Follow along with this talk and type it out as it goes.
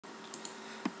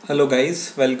Hello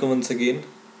guys, welcome once again.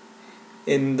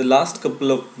 In the last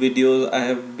couple of videos I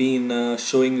have been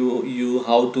showing you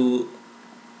how to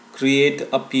create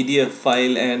a PDF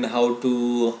file and how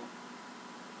to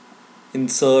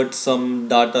insert some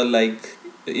data like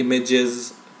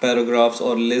images, paragraphs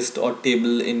or list or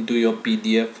table into your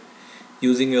PDF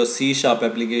using your C#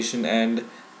 application and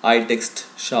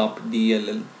Itextsharp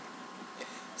DLL.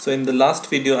 So in the last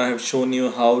video I have shown you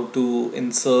how to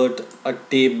insert a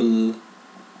table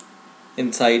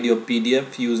inside your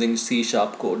PDF using C#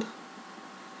 code.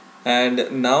 And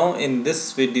now in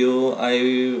this video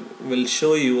I will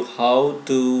show you how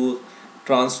to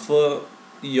transfer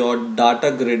your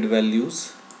data grid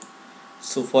values.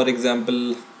 So for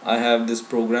example, I have this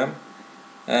program,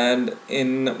 and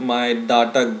in my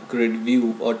data grid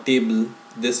view or table,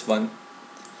 this one,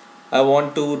 I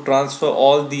want to transfer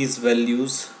all these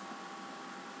values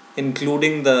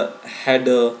including the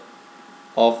header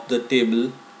of the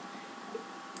table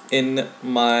in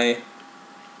my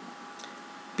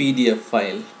PDF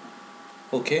file.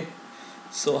 Okay,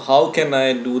 so how can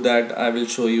I do that? I will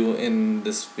show you in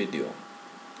this video.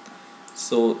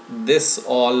 So this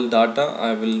all data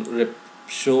I will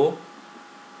show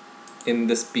in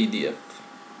this PDF.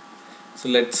 So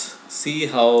let's see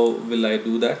how will I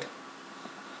do that.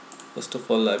 First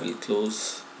of all, I will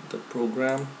close the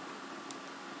program,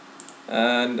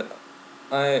 and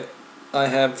I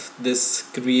have this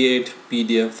create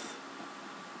PDF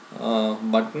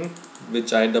button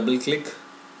which I double click,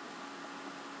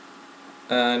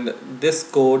 and this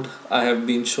code I have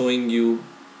been showing you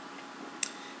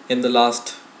in the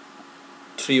last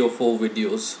 3 or 4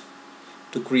 videos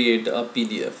to create a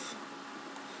PDF.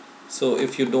 So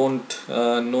if you don't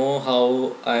know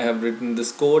how I have written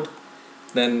this code,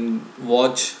 then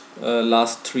watch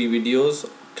last 3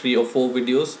 or 4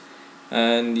 videos,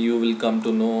 and you will come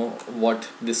to know what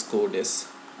this code is.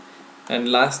 And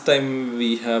last time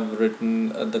we have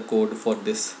written the code for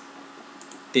this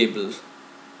table.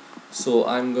 So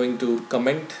I'm going to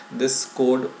comment this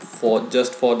code for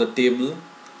just for the table,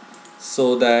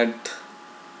 so that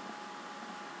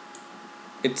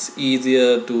it's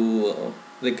easier to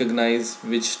recognize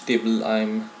which table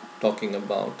I'm talking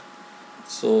about.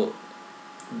 So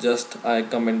just I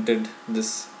commented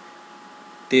this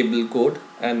table code,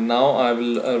 and now I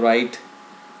will write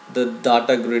the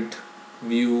data grid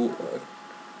view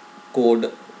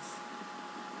code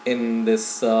in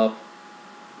this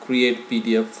create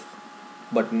PDF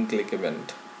button click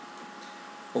event.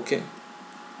 Okay,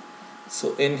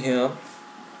 so in here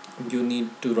you need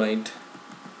to write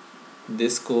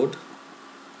this code.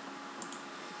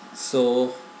 So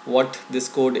what this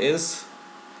code is,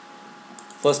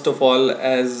 first of all,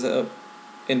 as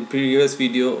in previous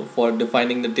video, for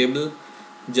defining the table,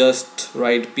 just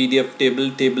write PDF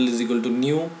table is equal to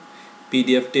new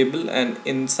PDF table, and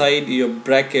inside your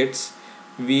brackets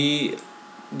we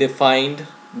defined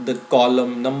the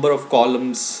column number of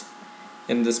columns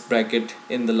in this bracket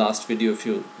in the last video, if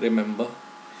you remember.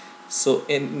 So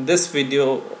in this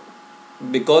video,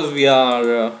 because we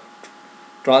are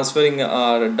transferring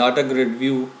our data grid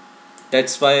view,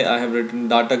 that's why I have written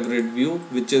data grid view,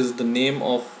 which is the name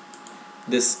of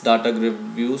this data grid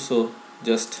view. So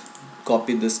just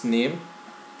copy this name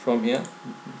from here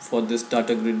for this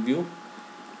data grid view,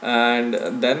 and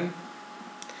then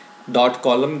dot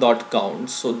column dot count.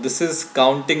 So this is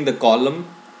counting the column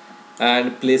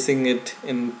and placing it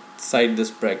inside this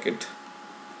bracket.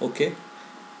 Okay,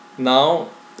 now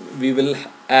we will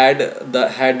add the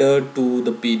header to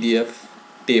the PDF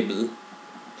table.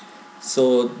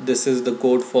 So this is the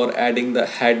code for adding the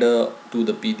header to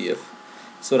the PDF.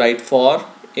 So write for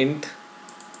int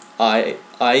I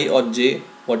or j,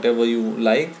 whatever you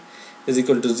like, is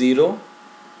equal to 0,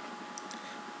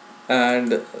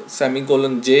 and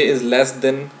semicolon j is less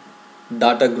than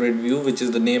data grid view, which is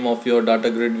the name of your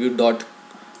data grid view, dot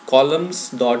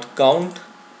columns dot count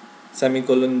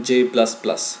semicolon j plus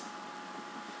plus.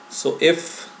 So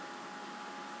if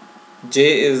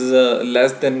j is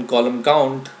less than column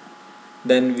count,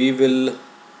 then we will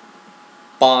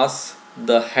pass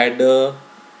the header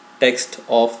text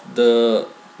of the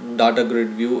data grid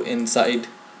view inside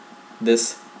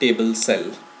this table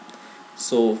cell.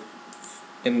 So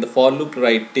in the for loop,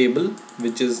 write table,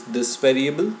 which is this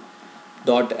variable,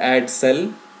 dot add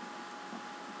cell,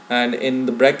 and in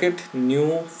the bracket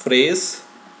new phrase,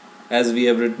 as we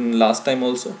have written last time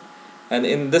also, and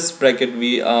in this bracket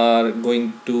we are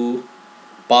going to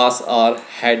pass our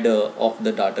header of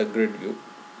the data grid view.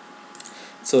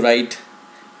 So write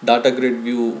data grid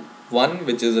view 1,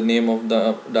 which is the name of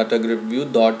the data grid view,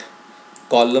 dot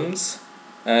columns,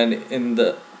 and in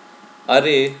the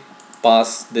array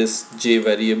pass this j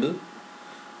variable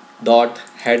dot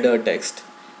header text.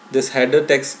 This header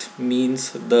text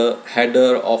means the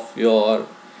header of your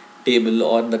table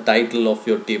or the title of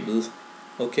your table.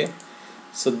 Okay,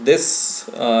 so this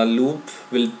loop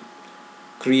will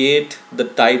create the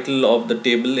title of the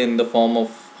table in the form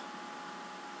of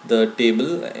the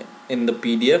table in the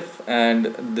PDF, and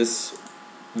this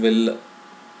will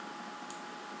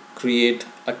create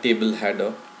a table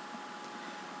header.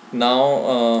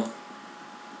 Now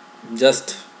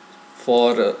just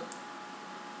for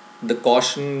the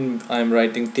caution, I am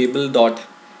writing table dot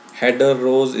header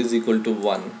rows is equal to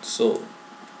 1. So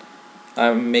I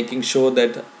am making sure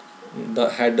that the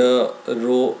header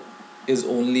row is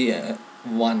only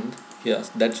 1. Yes,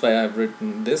 that's why I have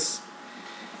written this.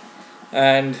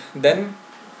 And then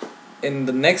in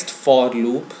the next for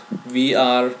loop we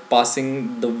are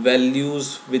passing the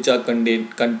values which are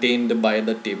contained by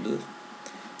the table.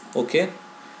 Okay,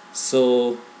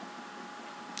 so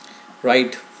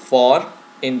write for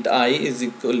int I is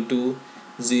equal to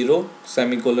 0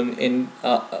 semicolon int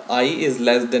I is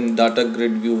less than data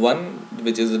grid view 1,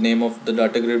 which is the name of the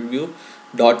data grid view,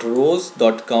 dot rows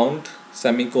dot count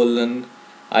semicolon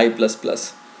I plus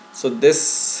plus. So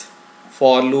this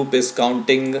for loop is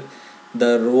counting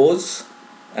the rows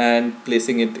and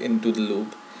placing it into the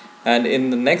loop. And in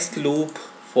the next loop,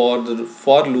 for the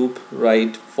for loop,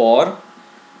 write for.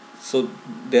 So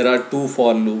there are two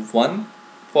for loop, one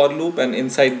for loop, and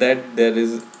inside that there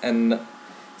is an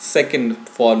second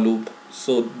for loop.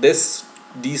 So these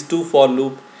two for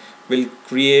loop will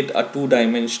create a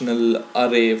two-dimensional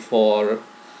array for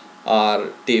our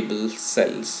table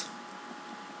cells,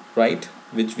 right,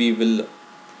 which we will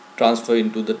transfer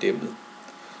into the table.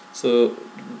 So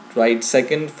write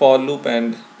second for loop,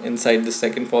 and inside the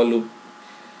second for loop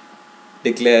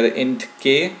declare int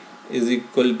k is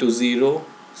equal to 0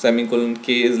 semicolon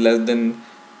k is less than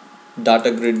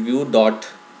data grid view dot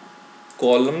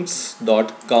columns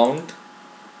dot count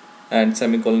and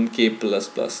semicolon k plus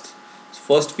plus.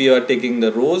 First we are taking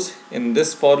the rows in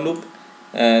this for loop,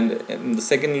 and in the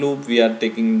second loop we are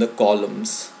taking the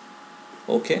columns.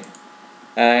 Okay,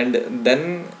 and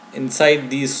then inside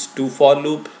these two for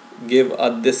loop give a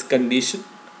this condition.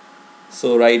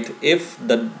 So write if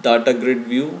the data grid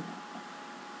view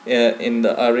in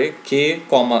the array k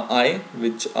comma I,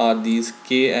 which are these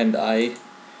k and I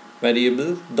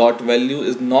variable, dot value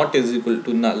is not is equal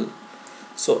to null.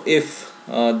 So if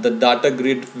the data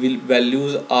grid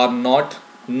values are not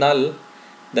null,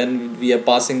 then we are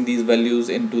passing these values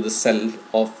into the cell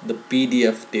of the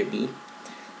PDF table.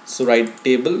 So write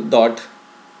table dot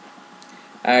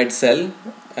add cell,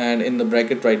 and in the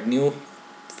bracket write new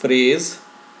phrase,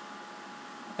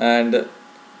 and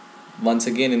once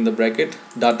again in the bracket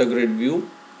data grid view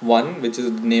 1, which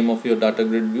is the name of your data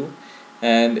grid view,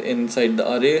 and inside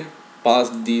the array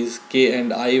pass these k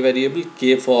and I variable,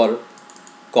 k for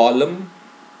column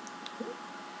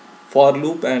for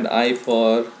loop and I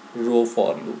for row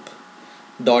for loop,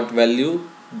 dot value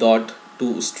dot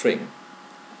to string.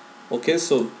 Okay,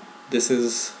 so this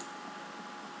is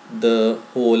the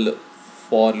whole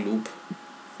for loop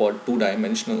for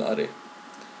two-dimensional array.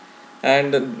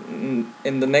 And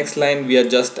in the next line we are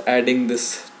just adding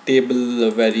this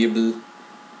table variable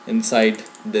inside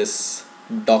this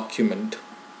document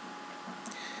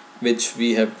which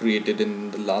we have created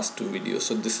in the last two videos.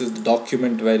 So this is the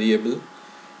document variable,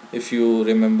 if you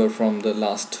remember from the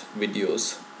last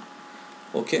videos.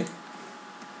 Okay,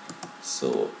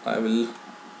 so I will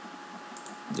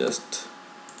just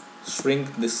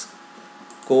shrink this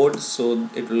code so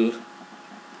it will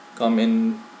come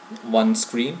in one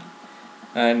screen,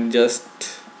 and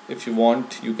just if you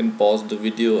want you can pause the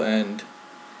video and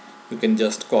you can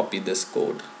just copy this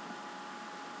code.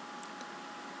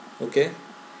 Okay,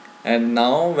 and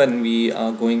now when we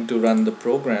are going to run the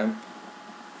program,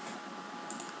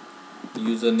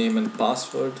 username and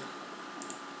password.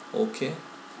 Okay,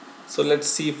 so let's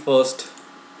see first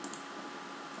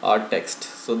our text.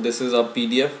 So this is our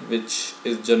PDF which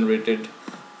is generated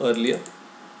earlier,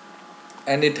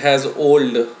 and it has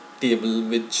old table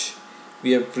which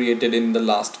we have created in the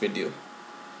last video,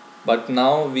 but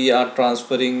now we are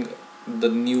transferring the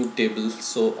new table.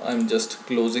 So I'm just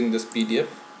closing this PDF,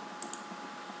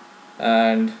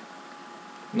 and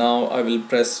now I will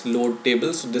press load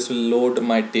table. So this will load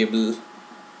my table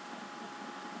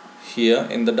here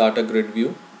in the data grid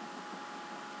view.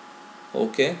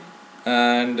 Okay,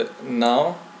 and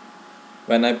now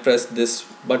when I press this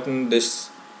button, this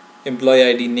employee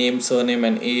ID, name, surname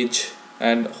and age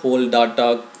and whole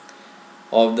data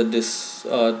of this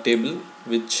table,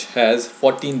 which has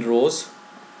 14 rows,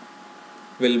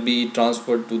 will be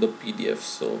transferred to the PDF.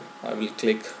 So I will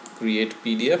click create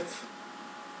PDF,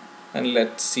 and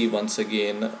let's see once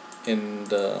again in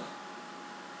the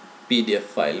PDF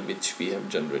file which we have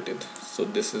generated. So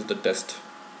this is the test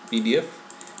PDF,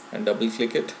 and double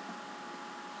click it,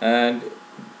 and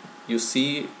you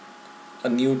see a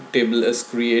new table is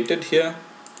created here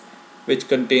which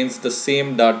contains the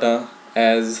same data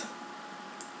as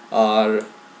our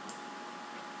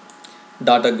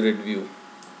data grid view.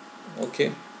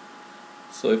 Okay,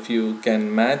 so if you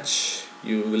can match,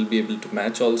 you will be able to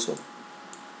match also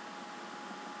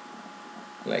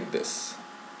like this.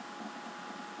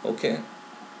 Okay,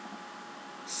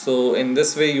 so in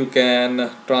this way you can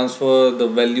transfer the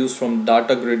values from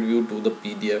data grid view to the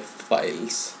PDF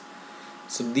files.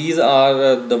 So these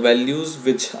are the values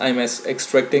which I'm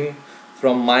extracting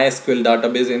from MySQL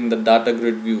database in the data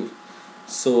grid view.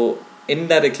 So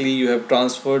indirectly you have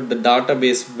transferred the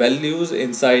database values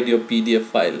inside your PDF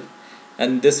file,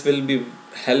 and this will be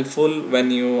helpful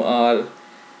when you are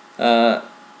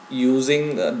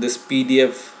using this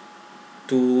PDF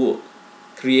to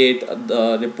create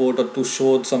the report or to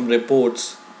show some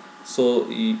reports. So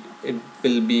it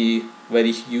will be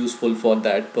very useful for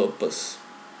that purpose.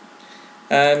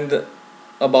 And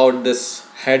about this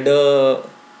header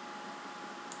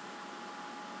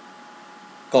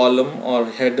column or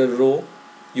header row,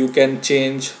 you can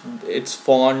change its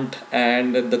font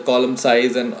and the column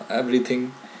size and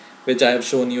everything, which I have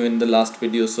shown you in the last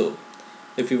video. So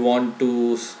if you want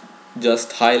to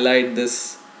just highlight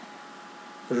this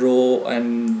row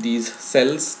and these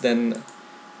cells, then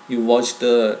you watch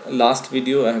the last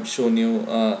video. I have shown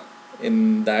you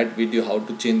in that video how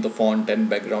to change the font and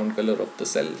background color of the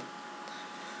cell.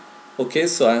 Okay,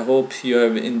 so I hope you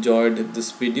have enjoyed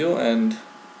this video and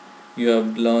you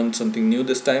have learned something new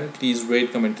this time. Please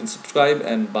rate, comment and subscribe,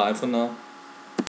 and bye for now.